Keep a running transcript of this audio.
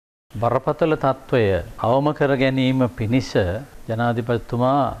බරපතල තත්ත්වය අවම කර ගැනීම පිණිස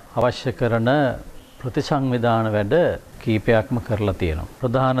ජනාධිපතිතුමා අවශ්‍ය කරන ප්‍රතිසංවිධාන වැඩ කීපයක්ම කරලා තියෙනවා.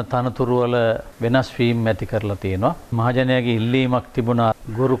 ප්‍රධාන තනතුරු වල වෙනස් වීම් ඇති කරලා තියෙනවා. මහජනයාගේ ඉල්ලීමක් තිබුණා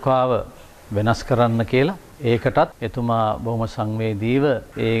ගුරුකාව වෙනස් කරන්න කියලා. ඒකටත් එතුමා බොහොම සංවේදීව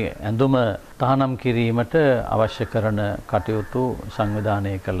ඒ ඇඳුම තහනම් කිරීමට අවශ්‍ය කරන කටයුතු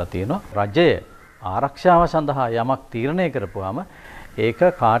සංවිධානය කරලා තියෙනවා. රජය ආරක්ෂාව සඳහා යමක් තීරණය කරපුවාම ඒක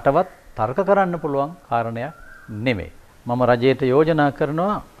කාටවත් තර්ක කරන්න පුළුවන් කාරණයක් නෙමෙයි. මම රජයට යෝජනා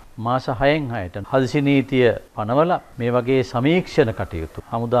කරනවා මාස 6න් 6ට හදිසි නීතිය පනවලා මේ වගේ සමීක්ෂණ කටයුතු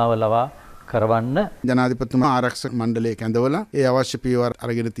හමුදාව ලවා කරවන්න ජනාධිපතිතුමා ආරක්ෂක මණ්ඩලය කැඳවලා ඒ අවශ්‍ය පියවර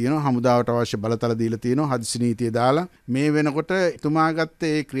අරගෙන තියෙනවා. හමුදාවට අවශ්‍ය බලතල දීලා තියෙනවා. හදිසි නීතිය දාලා මේ වෙනකොට එතුමා ගත්ත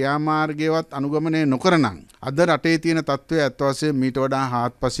ඒ ක්‍රියාමාර්ගයවත් අනුගමනය නොකරනම් අද රටේ තියෙන තත්ත්වය අත් වශයෙන් මීට වඩා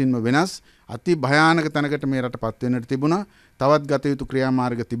හාත්පසින්ම වෙනස් අති භයානක තැනකට මේ රටපත් වෙන්නට තිබුණා. තවත් ගත යුතු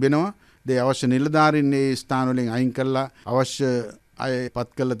ක්‍රියාමාර්ග තිබෙනවා. ඒ අවශ්‍ය නිලධාරීන් මේ ස්ථාන වලින් අයින් කරලා අවශ්‍ය අය පත්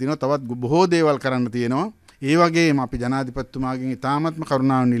කරලා තිනවා. තවත් බොහෝ දේවල් කරන්න තියෙනවා. ඒ වගේම අපි ජනාධිපතිතුමාගෙන් ඉතාමත්ම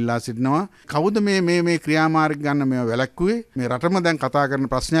කරුණාවෙන් ඉල්ලා සිටිනවා. කවුද මේ ක්‍රියාමාර්ග ගන්න මේව වැළැක්වුවේ? මේ රටම දැන් කතා කරන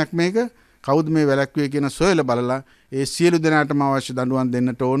ප්‍රශ්නයක් මේක. කවුද මේ වැළැක්වුවේ කියන සොයලා බලලා ඒ සියලු දෙනාටම අවශ්‍ය දඬුවම්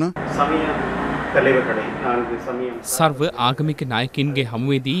දෙන්නට ඕන. සර්ව ආගමික නායකින්ගේ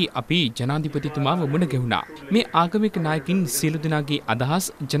හමුවේදී අපි ජනාධිපතිතුමාව මුණ ගැහුණා. මේ ආගමික නායකින් සියලු දෙනාගේ අදහස්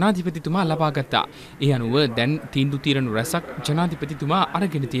ජනාධිපතිතුමා ලබා ගත්තා. ඒ අනුව දැන් තීන්දුව తీරණු රැසක් ජනාධිපතිතුමා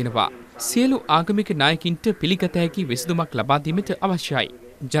අරගෙන තියෙනවා. සියලු ආගමික නායකින්ට පිළිගත හැකි විසඳුමක් ලබා දීමට අවශ්‍යයි.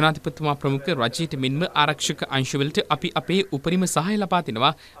 ජනාධිපතිතුමා ප්‍රමුඛ රජයට මෙන්ම ආරක්ෂක අංශවලට අපි අපේ උපරිම සහාය ලබා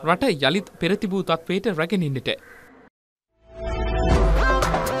දෙනවා රට යලිත් පෙර තිබූ තත්වයට රැගෙන එන්නට.